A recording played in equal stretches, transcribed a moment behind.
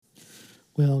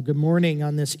Well, good morning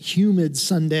on this humid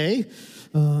Sunday.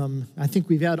 I think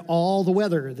we've had all the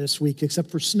weather this week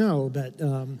except for snow, but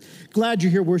glad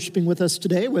you're here worshiping with us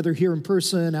today, whether here in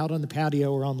person, out on the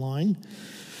patio, or online.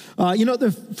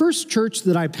 The first church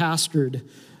that I pastored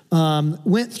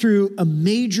went through a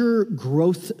major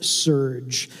growth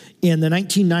surge in the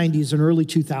 1990s and early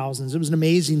 2000s. It was an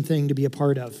amazing thing to be a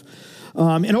part of.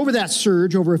 And over that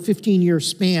surge, over a 15-year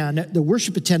span, the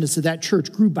worship attendance at that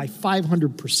church grew by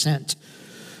 500%.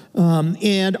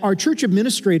 And our church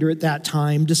administrator at that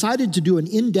time decided to do an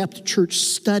in-depth church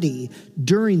study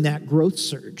during that growth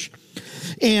surge.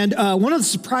 And one of the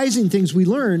surprising things we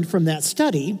learned from that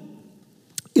study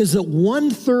is that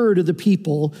 1/3 of the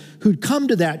people who'd come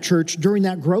to that church during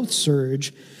that growth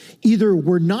surge either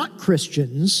were not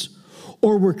Christians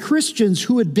or were Christians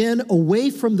who had been away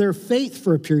from their faith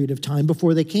for a period of time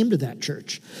before they came to that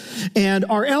church. And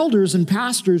our elders and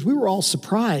pastors, we were all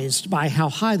surprised by how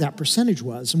high that percentage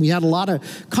was. And we had a lot of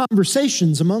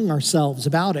conversations among ourselves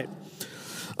about it.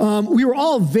 We were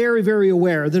all very, very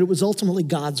aware that it was ultimately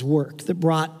God's work that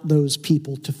brought those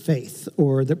people to faith,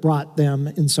 or that brought them,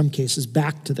 in some cases,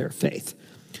 back to their faith.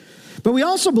 But we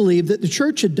also believed that the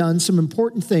church had done some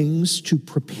important things to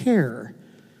prepare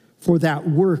for that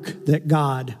work that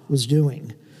God was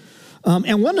doing.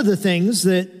 And one of the things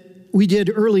that we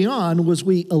did early on was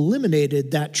we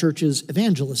eliminated that church's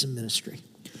evangelism ministry.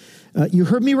 You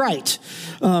heard me right.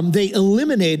 They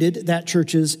eliminated that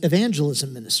church's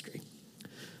evangelism ministry.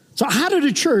 So how did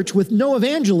a church with no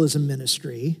evangelism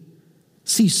ministry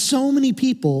see so many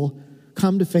people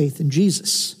come to faith in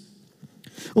Jesus?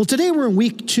 Well, today we're in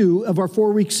week 2 of our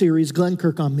 4-week series,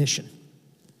 Glenkirk on Mission.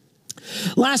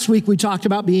 Last week, we talked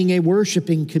about being a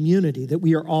worshiping community, that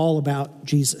we are all about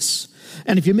Jesus.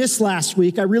 And if you missed last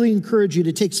week, I really encourage you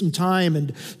to take some time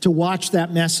and to watch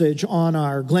that message on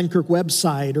our Glenkirk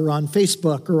website or on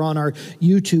Facebook or on our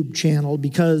YouTube channel,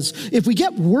 because if we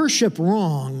get worship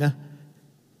wrong,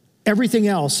 everything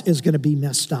else is going to be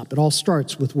messed up. It all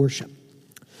starts with worship.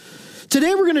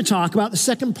 Today, we're going to talk about the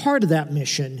second part of that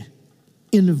mission,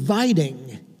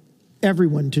 inviting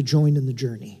everyone to join in the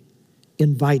journey.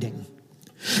 Inviting.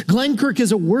 Glenkirk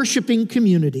is a worshiping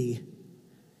community,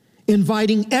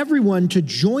 inviting everyone to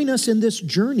join us in this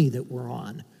journey that we're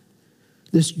on,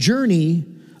 this journey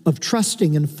of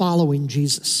trusting and following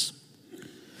Jesus.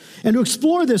 And to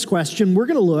explore this question, we're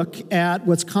going to look at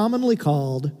what's commonly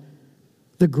called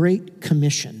the Great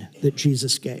Commission that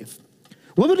Jesus gave.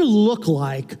 What would it look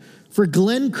like for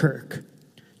Glenkirk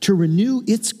to renew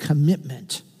its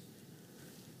commitment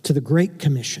to the Great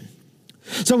Commission?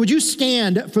 So would you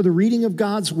stand for the reading of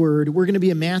God's word? We're going to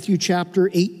be in Matthew chapter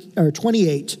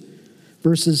 28,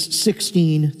 verses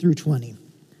 16 through 20.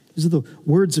 These are the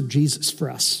words of Jesus for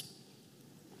us.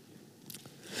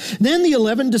 Then the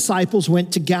 11 disciples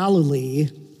went to Galilee,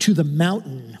 to the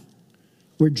mountain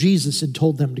where Jesus had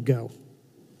told them to go.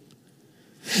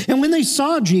 And when they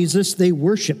saw Jesus, they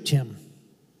worshiped him,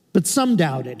 but some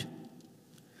doubted.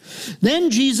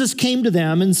 Then Jesus came to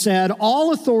them and said,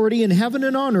 "All authority in heaven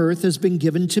and on earth has been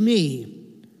given to me.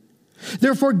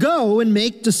 Therefore go and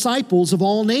make disciples of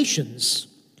all nations,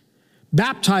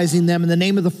 baptizing them in the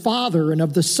name of the Father and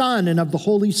of the Son and of the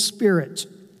Holy Spirit,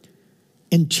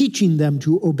 and teaching them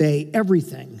to obey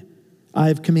everything I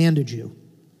have commanded you.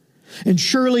 And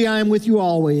surely I am with you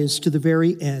always to the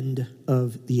very end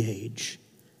of the age."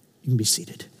 You can be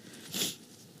seated.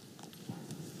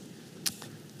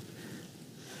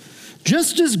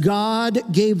 Just as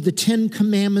God gave the 10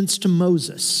 commandments to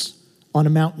Moses on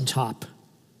a mountaintop,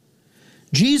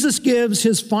 Jesus gives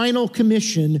his final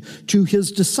commission to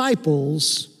his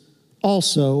disciples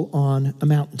also on a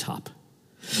mountaintop.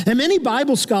 And many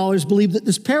Bible scholars believe that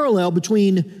this parallel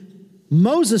between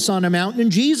Moses on a mountain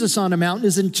and Jesus on a mountain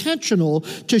is intentional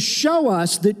to show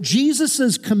us that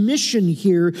Jesus' commission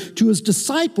here to his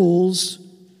disciples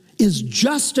is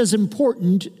just as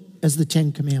important as the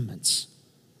 10 commandments.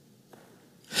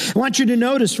 I want you to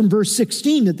notice from verse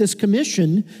 16 that this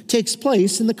commission takes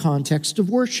place in the context of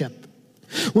worship.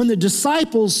 When the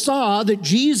disciples saw that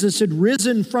Jesus had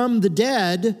risen from the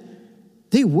dead,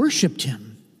 they worshiped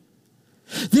him.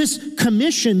 This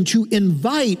commission to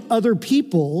invite other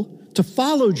people to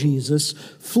follow Jesus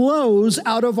flows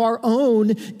out of our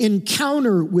own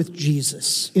encounter with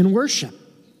Jesus in worship.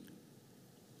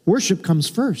 Worship comes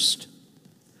first.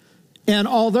 And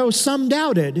although some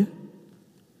doubted,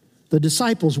 the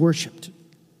disciples worshiped.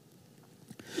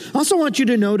 I also want you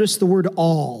to notice the word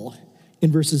all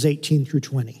in verses 18 through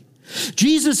 20.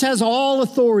 Jesus has all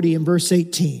authority in verse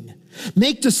 18.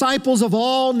 Make disciples of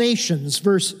all nations,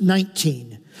 verse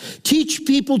 19. Teach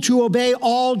people to obey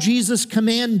all Jesus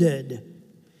commanded,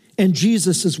 and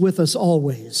Jesus is with us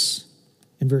always,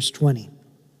 in verse 20.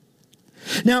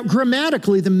 Now,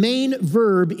 grammatically, the main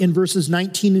verb in verses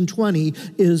 19 and 20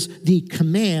 is the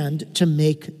command to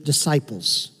make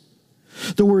disciples.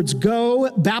 The words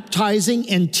go, baptizing,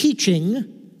 and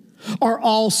teaching are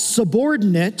all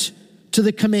subordinate to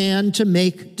the command to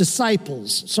make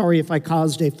disciples. Sorry if I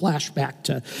caused a flashback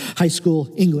to high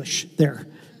school English there.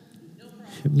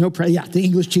 No problem. Yeah, the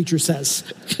English teacher says.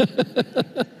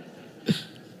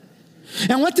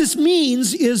 And what this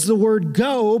means is the word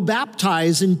go,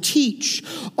 baptize, and teach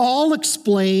all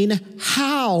explain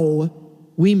how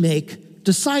we make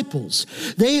disciples.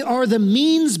 They are the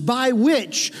means by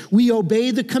which we obey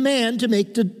the command to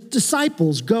make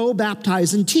disciples, go,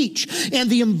 baptize, and teach. And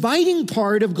the inviting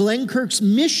part of Glenkirk's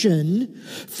mission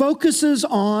focuses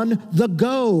on the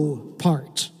go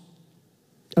part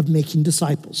of making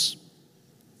disciples.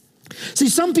 See,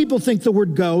 some people think the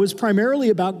word go is primarily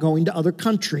about going to other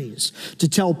countries to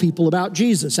tell people about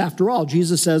Jesus. After all,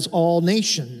 Jesus says all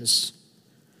nations.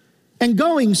 And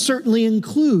going certainly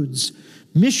includes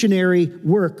missionary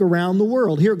work around the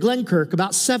world. Here at Glenkirk,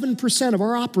 about 7% of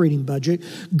our operating budget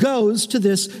goes to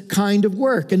this kind of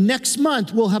work. And next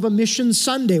month, we'll have a Mission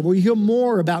Sunday where you hear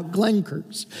more about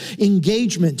Glenkirk's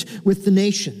engagement with the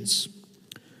nations.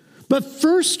 But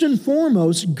first and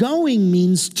foremost, going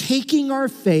means taking our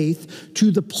faith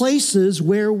to the places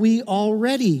where we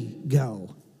already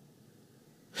go.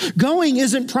 Going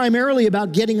isn't primarily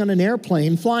about getting on an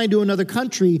airplane, flying to another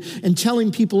country, and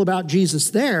telling people about Jesus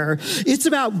there. It's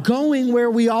about going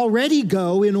where we already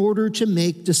go in order to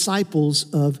make disciples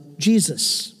of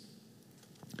Jesus.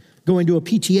 Going to a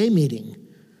PTA meeting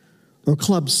or a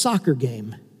club soccer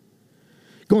game.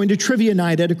 Going to trivia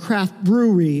night at a craft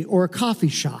brewery or a coffee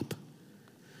shop.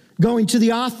 Going to the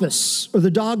office or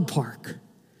the dog park.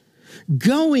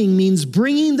 Going means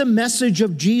bringing the message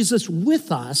of Jesus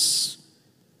with us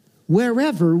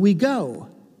wherever we go.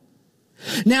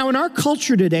 Now, in our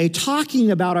culture today, talking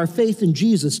about our faith in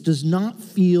Jesus does not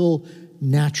feel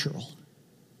natural.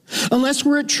 Unless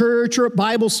we're at church or at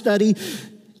Bible study,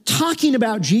 talking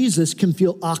about Jesus can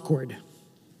feel awkward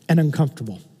and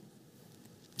uncomfortable.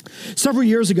 Several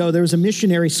years ago, there was a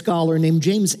missionary scholar named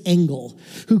James Engel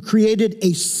who created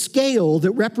a scale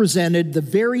that represented the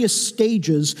various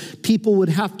stages people would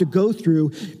have to go through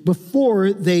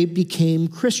before they became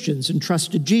Christians and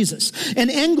trusted Jesus. And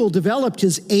Engel developed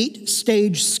his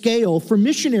 8-stage scale for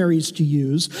missionaries to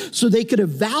use so they could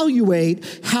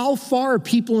evaluate how far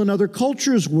people in other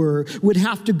cultures would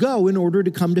have to go in order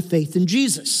to come to faith in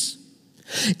Jesus.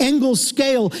 Engel's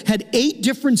scale had 8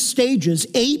 different stages,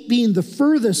 8 being the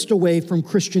furthest away from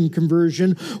Christian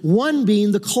conversion, 1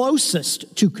 being the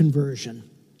closest to conversion.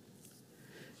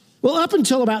 Well, up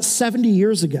until about 70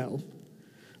 years ago,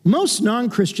 most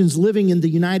non-Christians living in the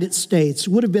United States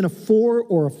would have been a 4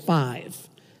 or a 5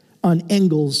 on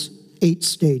Engel's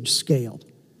 8-stage scale.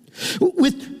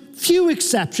 With few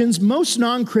exceptions, most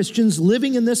non-Christians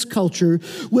living in this culture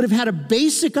would have had a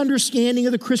basic understanding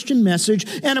of the Christian message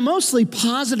and a mostly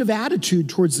positive attitude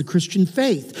towards the Christian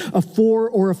faith, a 4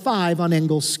 or a 5 on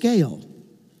Engel's scale.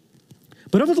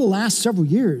 But over the last several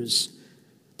years,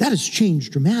 that has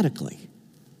changed dramatically.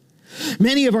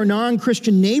 Many of our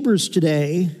non-Christian neighbors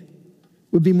today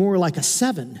would be more like a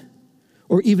 7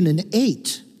 or even an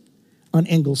 8 on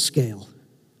Engel's scale.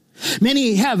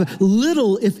 Many have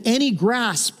little, if any,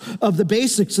 grasp of the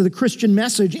basics of the Christian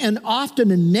message and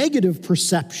often a negative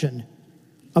perception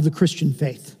of the Christian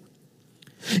faith.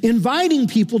 Inviting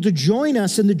people to join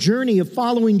us in the journey of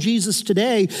following Jesus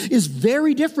today is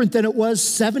very different than it was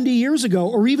 70 years ago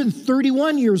or even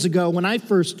 31 years ago when I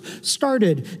first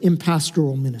started in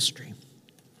pastoral ministry.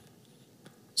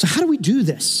 So how do we do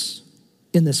this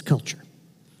in this culture?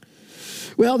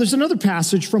 Well, there's another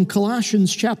passage from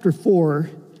Colossians chapter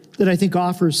 4 that I think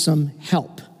offers some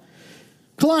help.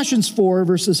 Colossians 4,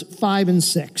 verses 5 and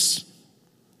 6.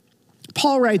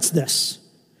 Paul writes this: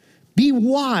 "Be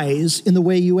wise in the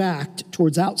way you act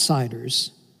towards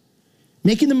outsiders,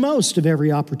 making the most of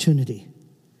every opportunity.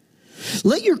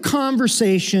 Let your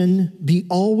conversation be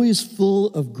always full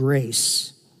of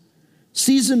grace,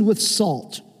 seasoned with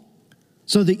salt,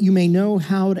 so that you may know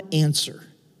how to answer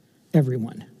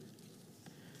everyone."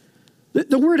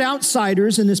 The word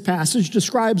outsiders in this passage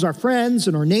describes our friends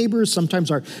and our neighbors, sometimes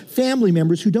our family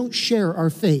members who don't share our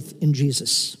faith in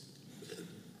Jesus.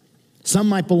 Some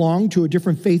might belong to a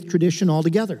different faith tradition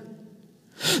altogether.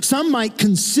 Some might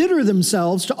consider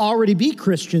themselves to already be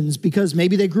Christians because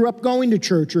maybe they grew up going to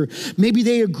church, or maybe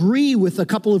they agree with a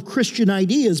couple of Christian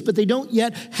ideas, but they don't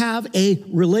yet have a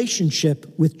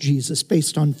relationship with Jesus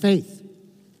based on faith.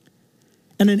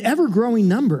 And an ever-growing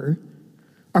number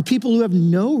are people who have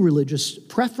no religious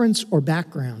preference or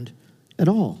background at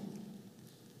all.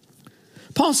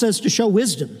 Paul says to show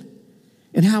wisdom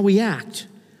in how we act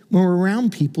when we're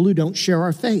around people who don't share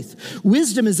our faith.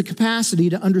 Wisdom is the capacity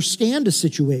to understand a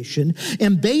situation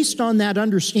and based on that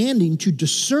understanding to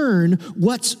discern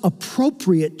what's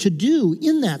appropriate to do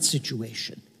in that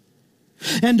situation.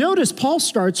 And notice Paul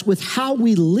starts with how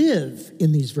we live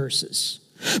in these verses.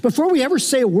 Before we ever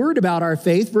say a word about our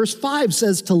faith, verse 5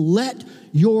 says to let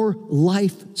your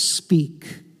life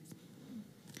speak.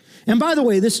 And by the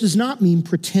way, this does not mean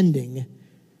pretending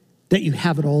that you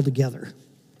have it all together.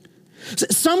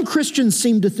 Some Christians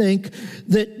seem to think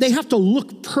that they have to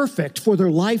look perfect for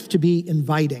their life to be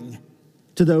inviting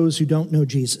to those who don't know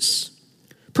Jesus.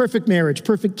 Perfect marriage,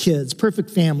 perfect kids, perfect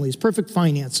families, perfect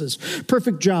finances,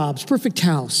 perfect jobs, perfect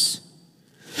house.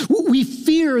 We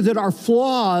fear that our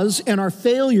flaws and our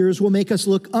failures will make us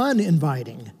look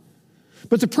uninviting.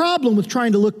 But the problem with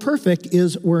trying to look perfect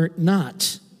is we're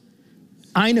not.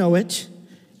 I know it,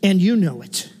 and you know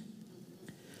it.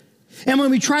 And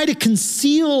when we try to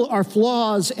conceal our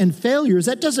flaws and failures,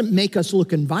 that doesn't make us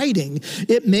look inviting.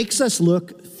 It makes us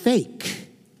look fake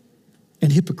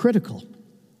and hypocritical.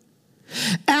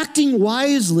 Acting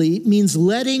wisely means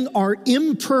letting our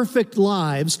imperfect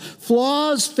lives,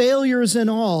 flaws, failures, and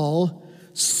all,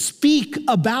 speak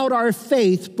about our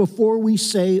faith before we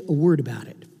say a word about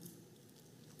it.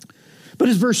 But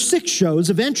as verse 6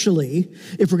 shows, eventually,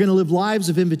 if we're going to live lives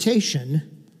of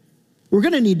invitation, we're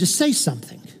going to need to say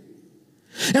something.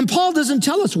 And Paul doesn't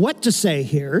tell us what to say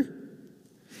here.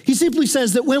 He simply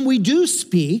says that when we do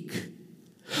speak,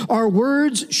 our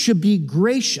words should be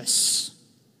gracious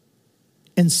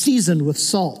and seasoned with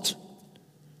salt.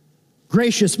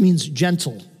 Gracious means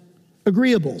gentle,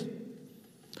 agreeable.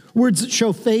 Words that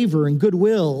show favor and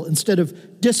goodwill instead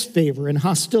of disfavor and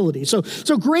hostility. So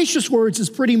gracious words is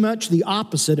pretty much the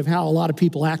opposite of how a lot of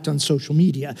people act on social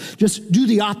media. Just do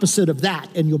the opposite of that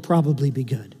and you'll probably be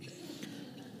good.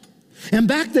 And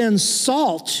back then,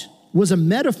 salt was a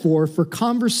metaphor for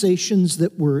conversations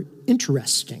that were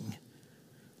interesting,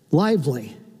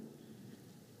 lively,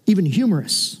 even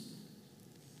humorous.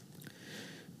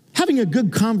 Having a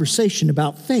good conversation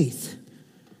about faith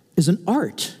is an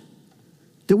art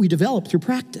that we develop through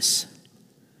practice.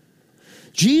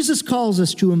 Jesus calls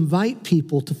us to invite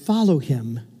people to follow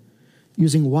him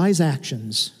using wise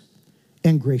actions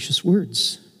and gracious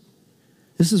words.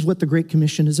 This is what the Great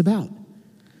Commission is about.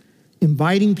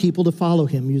 Inviting people to follow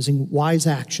him using wise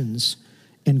actions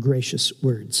and gracious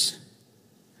words.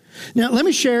 Now, let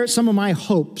me share some of my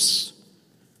hopes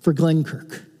for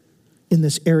Glenkirk in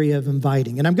this area of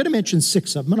inviting. And I'm going to mention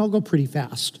 6 of them, and I'll go pretty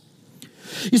fast.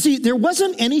 You see, there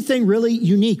wasn't anything really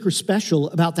unique or special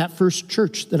about that first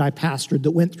church that I pastored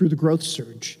that went through the growth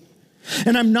surge.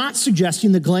 And I'm not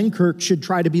suggesting that Glenkirk should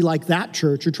try to be like that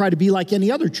church or try to be like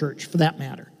any other church for that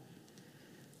matter.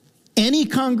 Any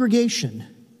congregation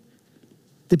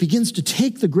that begins to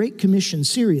take the Great Commission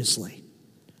seriously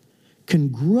can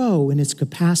grow in its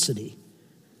capacity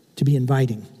to be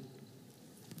inviting.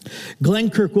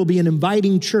 Glenkirk will be an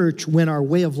inviting church when our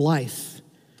way of life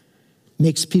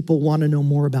makes people want to know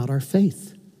more about our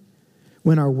faith.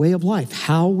 When our way of life,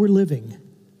 how we're living,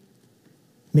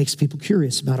 makes people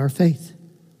curious about our faith.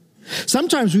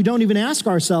 Sometimes we don't even ask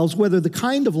ourselves whether the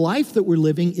kind of life that we're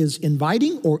living is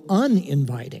inviting or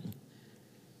uninviting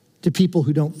to people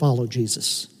who don't follow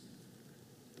Jesus.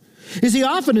 You see,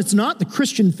 often it's not the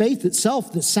Christian faith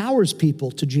itself that sours people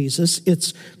to Jesus.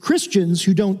 It's Christians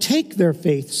who don't take their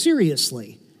faith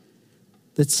seriously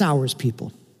that sours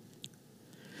people.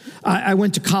 I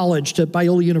went to college, to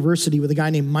Biola University, with a guy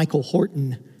named Michael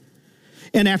Horton.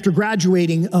 And after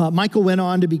graduating, Michael went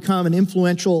on to become an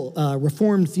influential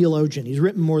Reformed theologian. He's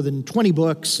written more than 20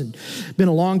 books and been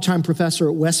a longtime professor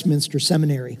at Westminster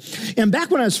Seminary. And back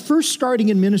when I was first starting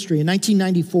in ministry in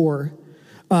 1994,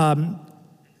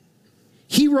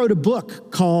 he wrote a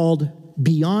book called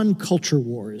Beyond Culture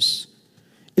Wars.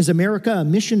 Is America a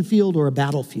mission field or a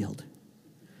battlefield?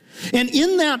 And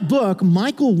in that book,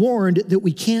 Michael warned that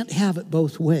we can't have it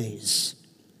both ways.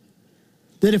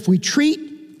 That if we treat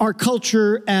our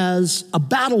culture as a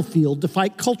battlefield to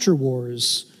fight culture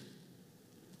wars,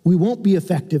 we won't be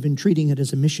effective in treating it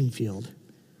as a mission field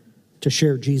to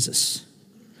share Jesus.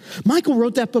 Michael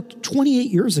wrote that book 28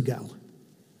 years ago.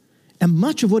 And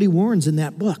much of what he warns in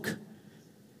that book,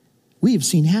 we have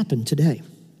seen happen today.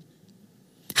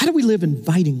 How do we live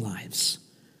inviting lives?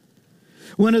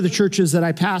 One of the churches that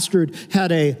I pastored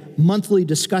had a monthly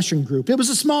discussion group. It was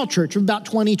a small church of about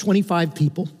 20, 25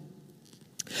 people.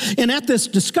 And at this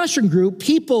discussion group,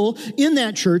 people in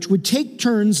that church would take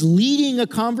turns leading a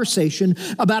conversation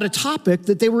about a topic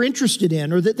that they were interested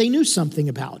in or that they knew something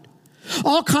about.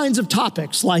 All kinds of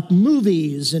topics like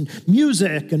movies and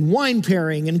music and wine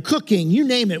pairing and cooking, you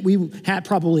name it, we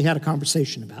probably had a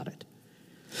conversation about it.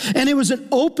 And it was an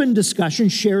open discussion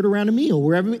shared around a meal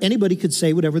where anybody could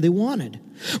say whatever they wanted.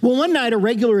 Well, one night, a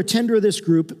regular attender of this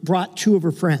group brought two of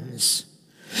her friends.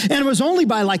 And it was only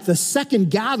by like the second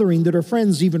gathering that her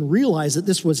friends even realized that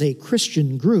this was a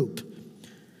Christian group.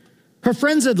 Her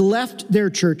friends had left their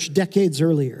church decades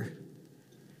earlier.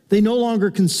 They no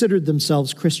longer considered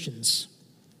themselves Christians.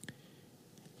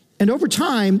 And over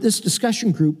time, this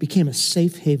discussion group became a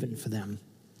safe haven for them.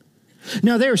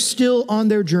 Now, they're still on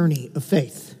their journey of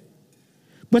faith,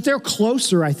 but they're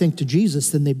closer, I think, to Jesus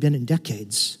than they've been in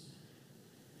decades,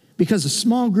 because a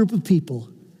small group of people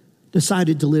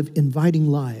decided to live inviting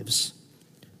lives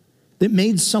that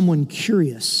made someone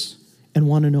curious and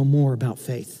want to know more about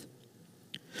faith.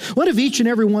 What if each and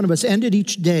every one of us ended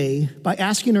each day by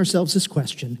asking ourselves this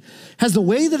question: has the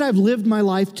way that I've lived my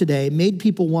life today made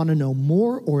people want to know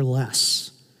more or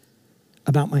less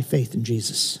about my faith in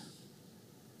Jesus?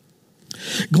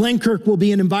 Glenkirk will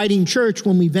be an inviting church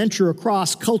when we venture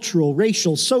across cultural,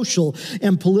 racial, social,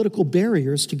 and political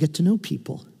barriers to get to know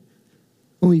people.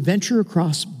 When we venture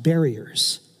across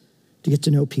barriers to get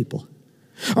to know people.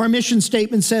 Our mission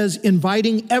statement says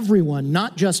inviting everyone,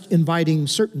 not just inviting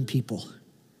certain people.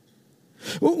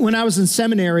 When I was in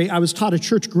seminary, I was taught a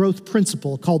church growth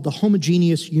principle called the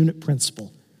homogeneous unit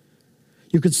principle.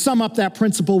 You could sum up that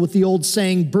principle with the old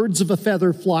saying, birds of a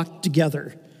feather flock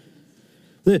together.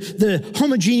 The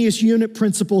homogeneous unit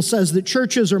principle says that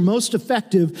churches are most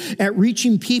effective at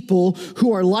reaching people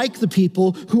who are like the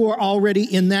people who are already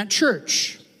in that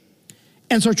church.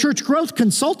 And so church growth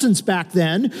consultants back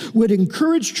then would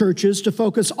encourage churches to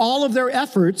focus all of their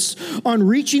efforts on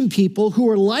reaching people who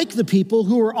are like the people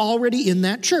who are already in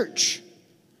that church.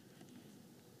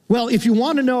 Well, if you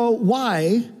want to know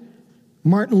why,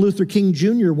 Martin Luther King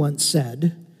Jr. once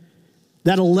said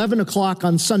that 11 o'clock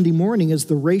on Sunday morning is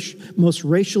the most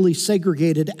racially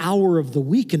segregated hour of the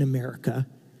week in America,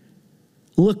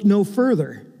 look no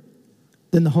further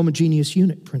than the homogeneous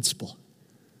unit principle.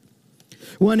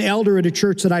 One elder at a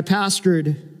church that I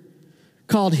pastored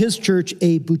called his church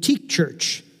a boutique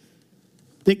church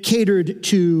that catered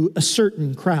to a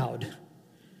certain crowd.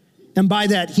 And by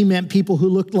that, he meant people who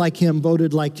looked like him,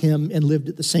 voted like him, and lived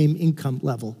at the same income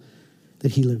level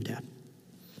that he lived at.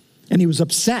 And he was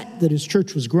upset that his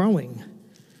church was growing,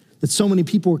 that so many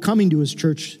people were coming to his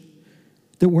church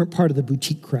that weren't part of the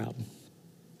boutique crowd.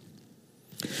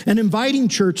 An inviting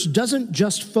church doesn't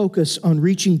just focus on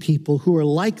reaching people who are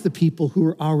like the people who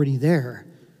are already there.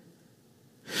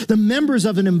 The members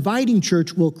of an inviting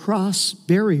church will cross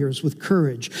barriers with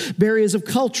courage, barriers of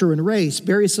culture and race,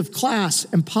 barriers of class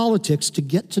and politics to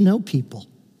get to know people.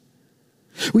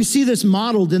 We see this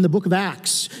modeled in the book of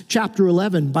Acts, chapter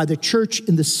 11, by the church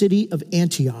in the city of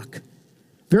Antioch,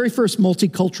 very first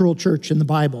multicultural church in the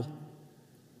Bible.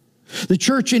 The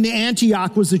church in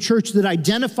Antioch was the church that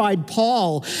identified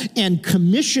Paul and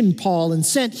commissioned Paul and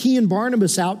sent he and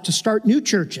Barnabas out to start new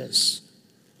churches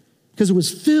because it was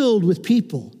filled with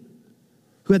people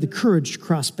who had the courage to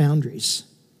cross boundaries.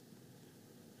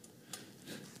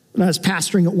 When I was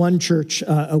pastoring at one church,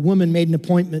 a woman made an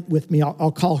appointment with me.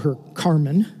 I'll call her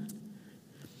Carmen.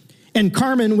 And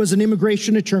Carmen was an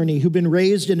immigration attorney who'd been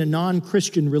raised in a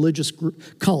non-Christian religious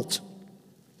cult.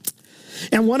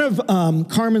 And one of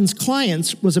Carmen's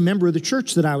clients was a member of the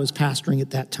church that I was pastoring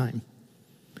at that time.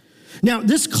 Now,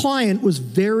 this client was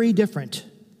very different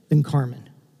than Carmen.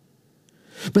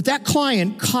 But that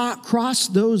client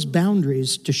crossed those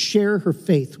boundaries to share her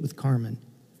faith with Carmen.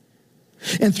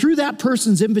 And through that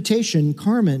person's invitation,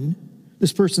 Carmen,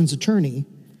 this person's attorney,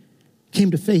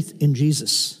 came to faith in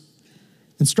Jesus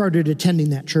and started attending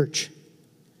that church.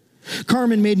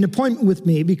 Carmen made an appointment with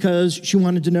me because she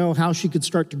wanted to know how she could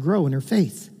start to grow in her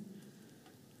faith.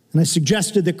 And I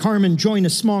suggested that Carmen join a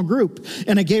small group,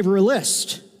 and I gave her a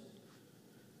list.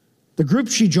 The group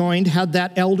she joined had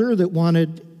that elder that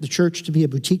wanted the church to be a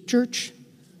boutique church.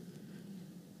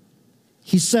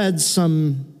 He said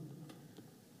some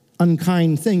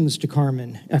unkind things to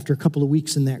Carmen after a couple of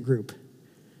weeks in that group.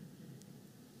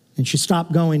 And she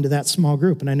stopped going to that small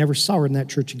group, and I never saw her in that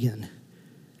church again.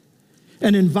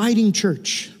 An inviting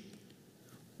church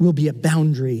will be a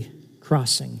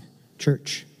boundary-crossing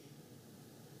church.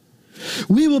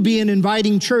 We will be an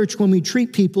inviting church when we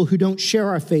treat people who don't share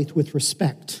our faith with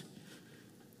respect.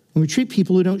 When we treat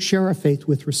people who don't share our faith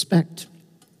with respect.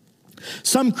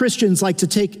 Some Christians like to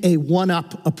take a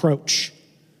one-up approach.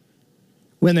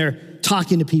 When they're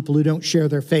talking to people who don't share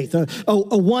their faith.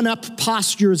 A one-up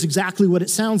posture is exactly what it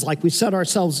sounds like. We set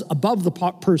ourselves above the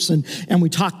person and we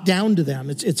talk down to them.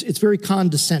 It's very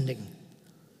condescending.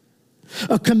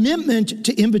 A commitment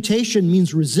to invitation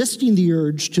means resisting the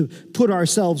urge to put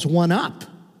ourselves one up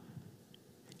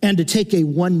and to take a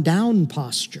one down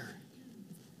posture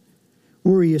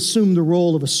where we assume the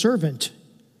role of a servant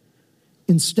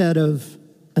instead of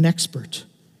an expert,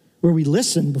 where we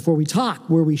listen before we talk,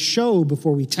 where we show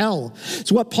before we tell.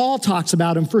 It's what Paul talks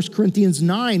about in 1 Corinthians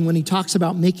 9 when he talks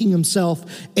about making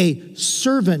himself a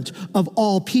servant of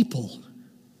all people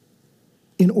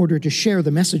in order to share the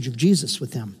message of Jesus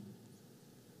with them.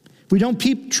 If we don't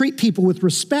treat people with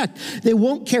respect, they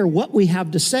won't care what we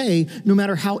have to say, no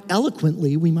matter how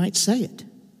eloquently we might say it.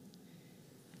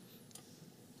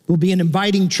 We'll be an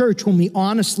inviting church when we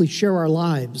honestly share our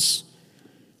lives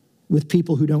with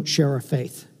people who don't share our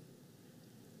faith.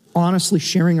 Honestly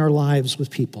sharing our lives with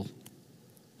people.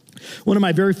 One of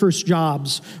my very first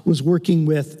jobs was working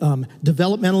with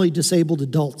developmentally disabled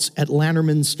adults at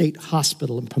Lanterman State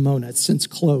Hospital in Pomona. It's since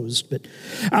closed, but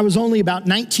I was only about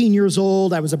 19 years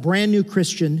old. I was a brand new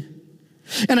Christian,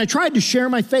 and I tried to share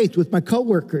my faith with my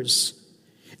coworkers,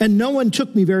 and no one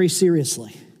took me very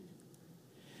seriously.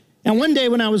 And one day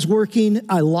when I was working,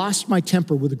 I lost my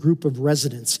temper with a group of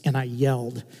residents, and I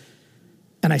yelled.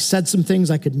 And I said some things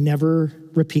I could never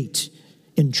repeat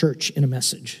in church in a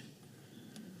message.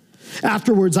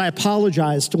 Afterwards, I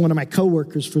apologized to one of my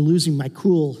coworkers for losing my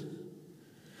cool.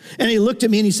 And he looked at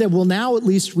me and he said, "Well, now at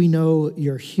least we know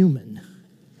you're human."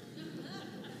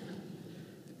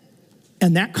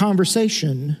 And that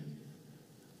conversation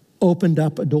opened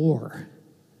up a door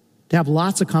to have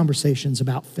lots of conversations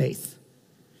about faith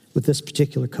with this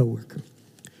particular coworker.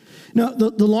 Now,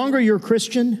 the longer you're a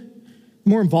Christian, the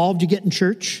more involved you get in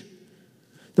church,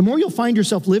 the more you'll find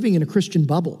yourself living in a Christian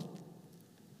bubble.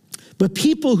 But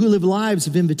people who live lives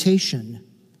of invitation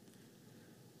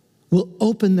will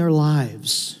open their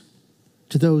lives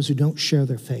to those who don't share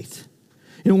their faith.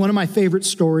 You know, one of my favorite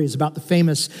stories about the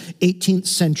famous 18th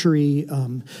century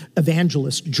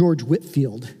evangelist George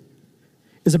Whitefield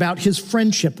is about his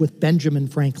friendship with Benjamin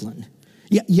Franklin.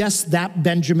 Yes, that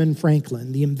Benjamin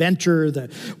Franklin, the inventor,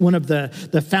 one of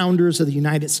the founders of the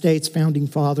United States, founding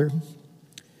father.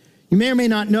 You may or may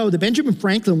not know that Benjamin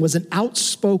Franklin was an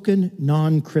outspoken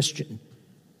non-Christian.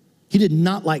 He did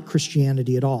not like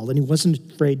Christianity at all, and he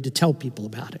wasn't afraid to tell people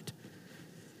about it.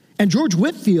 And George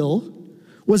Whitefield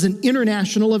was an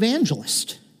international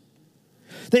evangelist.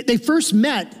 They first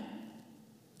met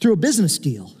through a business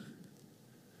deal,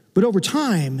 but over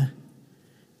time,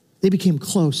 they became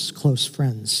close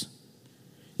friends.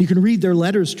 You can read their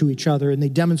letters to each other, and they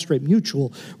demonstrate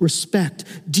mutual respect,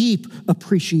 deep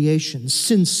appreciation,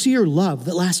 sincere love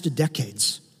that lasted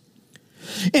decades.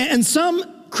 And some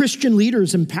Christian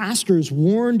leaders and pastors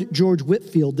warned George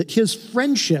Whitefield that his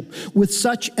friendship with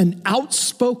such an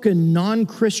outspoken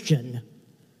non-Christian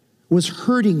was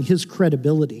hurting his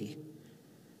credibility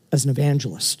as an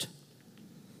evangelist.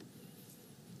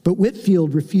 But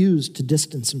Whitefield refused to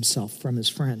distance himself from his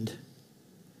friend.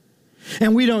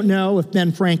 And we don't know if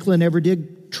Ben Franklin ever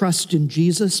did trust in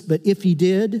Jesus, but if he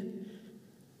did,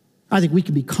 I think we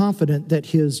can be confident that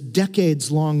his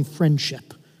decades-long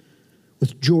friendship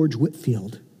with George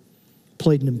Whitefield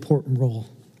played an important role.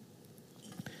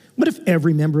 What if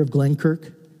every member of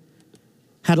Glenkirk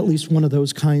had at least one of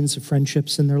those kinds of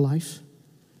friendships in their life?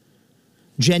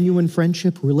 Genuine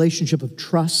friendship, relationship of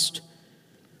trust,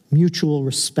 mutual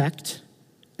respect,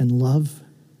 and love.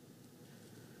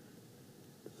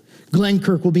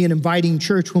 Glenkirk will be an inviting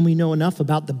church when we know enough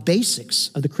about the basics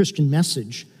of the Christian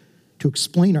message to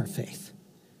explain our faith.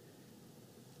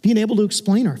 Being able to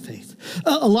explain our faith.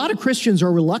 A lot of Christians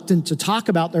are reluctant to talk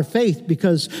about their faith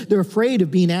because they're afraid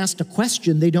of being asked a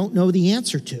question they don't know the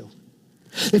answer to.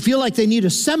 They feel like they need a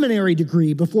seminary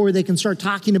degree before they can start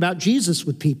talking about Jesus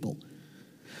with people.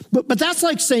 But that's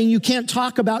like saying you can't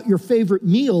talk about your favorite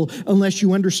meal unless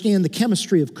you understand the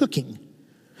chemistry of cooking.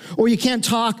 Or you can't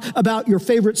talk about your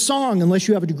favorite song unless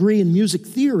you have a degree in music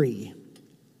theory.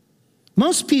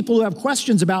 Most people who have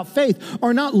questions about faith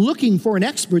are not looking for an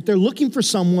expert. They're looking for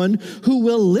someone who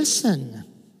will listen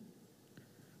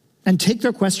and take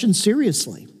their questions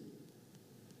seriously.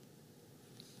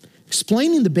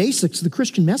 Explaining the basics of the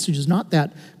Christian message is not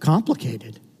that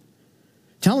complicated.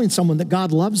 Telling someone that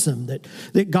God loves them,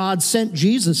 that God sent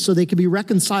Jesus so they could be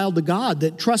reconciled to God,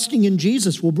 that trusting in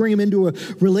Jesus will bring them into a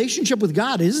relationship with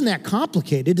God. It isn't that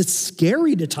complicated. It's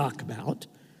scary to talk about,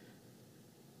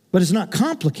 but it's not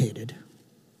complicated.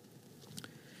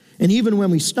 And even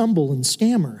when we stumble and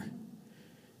stammer,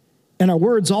 and our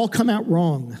words all come out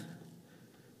wrong,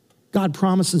 God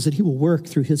promises that he will work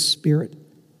through his Spirit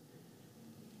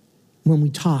when we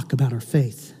talk about our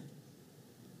faith.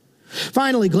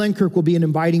 Finally, Glenkirk will be an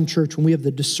inviting church when we have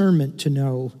the discernment to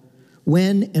know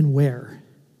when and where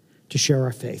to share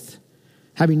our faith.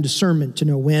 Having discernment to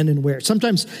know when and where.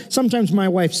 Sometimes my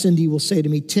wife Cindy will say to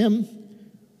me, Tim,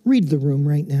 read the room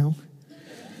right now.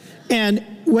 And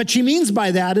what she means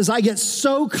by that is I get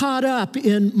so caught up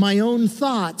in my own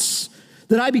thoughts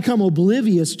that I become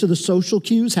oblivious to the social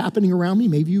cues happening around me.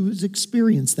 Maybe you've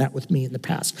experienced that with me in the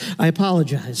past. I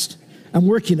apologized. I'm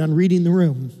working on reading the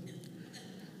room.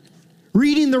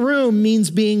 Reading the room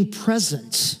means being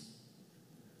present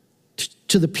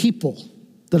to the people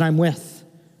that I'm with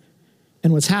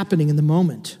and what's happening in the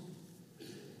moment.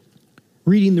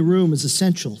 Reading the room is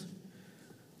essential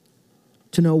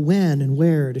to know when and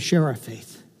where to share our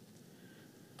faith.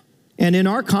 And in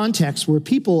our context, where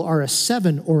people are a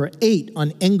 7 or an 8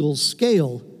 on Engel's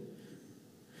scale,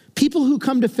 people who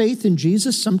come to faith in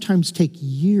Jesus sometimes take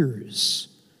years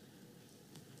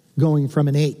going from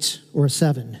an 8 or a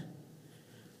 7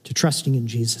 to trusting in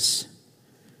Jesus.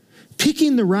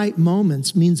 Picking the right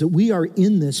moments means that we are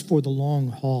in this for the long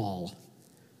haul,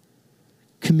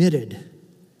 committed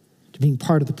to being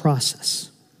part of the process.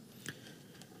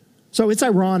 So it's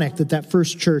ironic that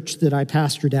first church that I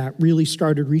pastored at really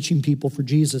started reaching people for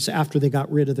Jesus after they got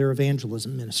rid of their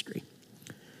evangelism ministry.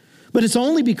 But it's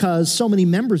only because so many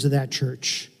members of that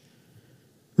church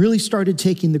really started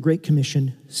taking the Great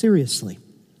Commission seriously.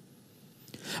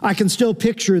 I can still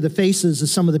picture the faces of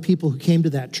some of the people who came to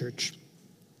that church.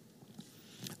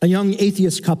 A young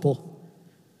atheist couple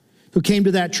who came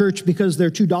to that church because their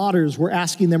 2 daughters were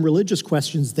asking them religious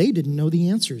questions they didn't know the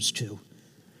answers to.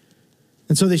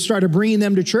 And so they started bringing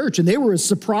them to church, and they were as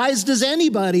surprised as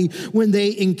anybody when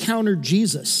they encountered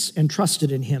Jesus and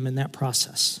trusted in him in that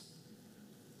process.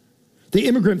 The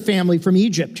immigrant family from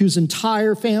Egypt, whose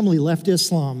entire family left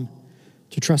Islam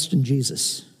to trust in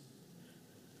Jesus.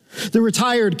 The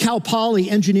retired Cal Poly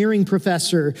engineering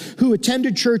professor who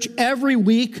attended church every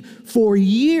week for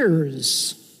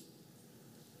years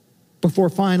before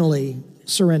finally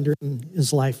surrendering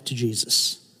his life to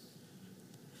Jesus.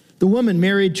 The woman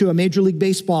married to a Major League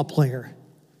Baseball player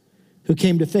who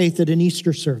came to faith at an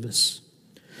Easter service.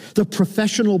 The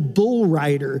professional bull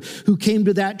rider who came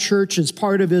to that church as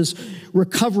part of his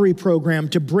recovery program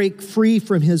to break free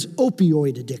from his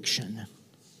opioid addiction,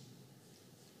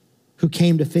 who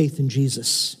came to faith in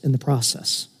Jesus in the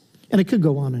process. And it could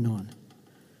go on and on.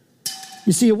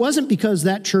 You see, it wasn't because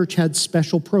that church had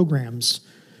special programs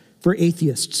for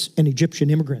atheists and Egyptian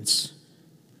immigrants.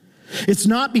 It's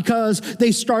not because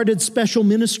they started special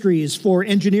ministries for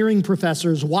engineering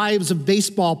professors, wives of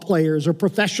baseball players, or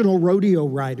professional rodeo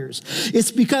riders.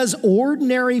 It's because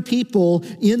ordinary people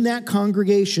in that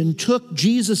congregation took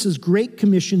Jesus' Great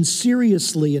Commission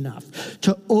seriously enough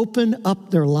to open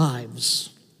up their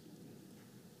lives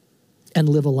and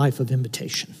live a life of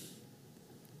invitation.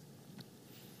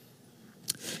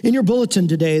 In your bulletin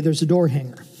today, there's a door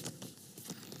hanger.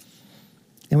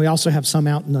 And we also have some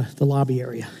out in the lobby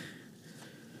area.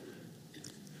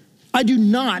 I do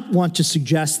not want to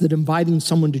suggest that inviting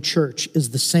someone to church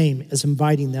is the same as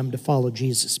inviting them to follow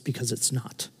Jesus, because it's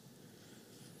not.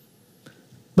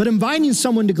 But inviting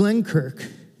someone to Glenkirk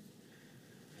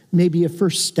may be a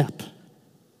first step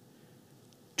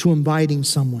to inviting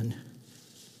someone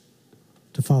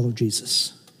to follow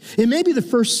Jesus. It may be the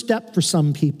first step for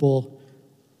some people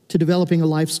to developing a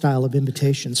lifestyle of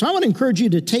invitation. So I want to encourage you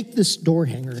to take this door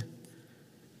hanger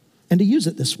and to use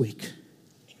it this week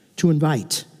to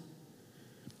invite.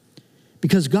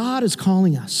 Because God is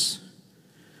calling us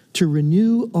to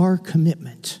renew our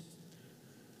commitment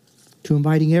to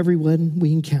inviting everyone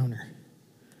we encounter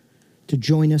to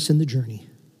join us in the journey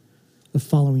of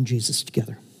following Jesus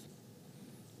together.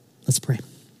 Let's pray.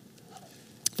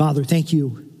 Father, thank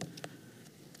you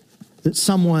that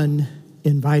someone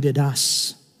invited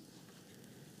us.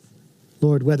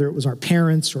 Lord, whether it was our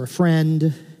parents or a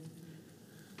friend,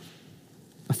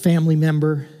 a family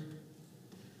member,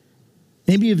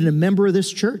 maybe even a member of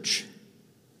this church,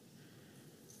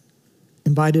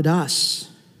 invited us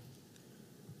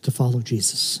to follow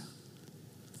Jesus.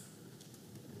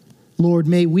 Lord,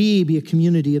 may we be a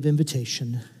community of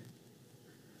invitation.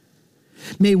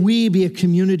 May we be a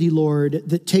community, Lord,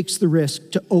 that takes the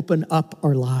risk to open up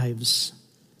our lives,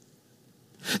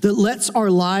 that lets our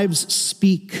lives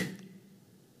speak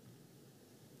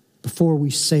before we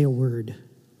say a word.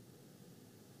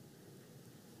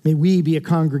 May we be a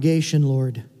congregation,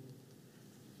 Lord,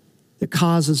 that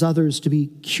causes others to be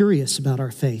curious about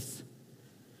our faith,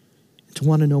 to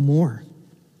want to know more.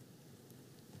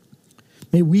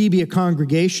 May we be a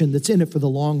congregation that's in it for the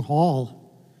long haul,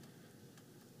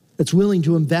 that's willing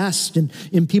to invest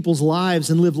in people's lives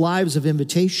and live lives of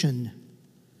invitation,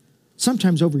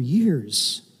 sometimes over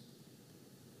years.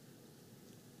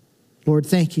 Lord,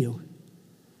 thank you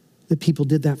that people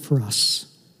did that for us.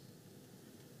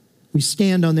 We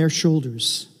stand on their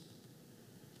shoulders,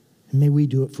 and may we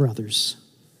do it for others.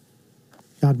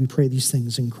 God, we pray these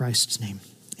things in Christ's name.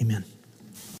 Amen.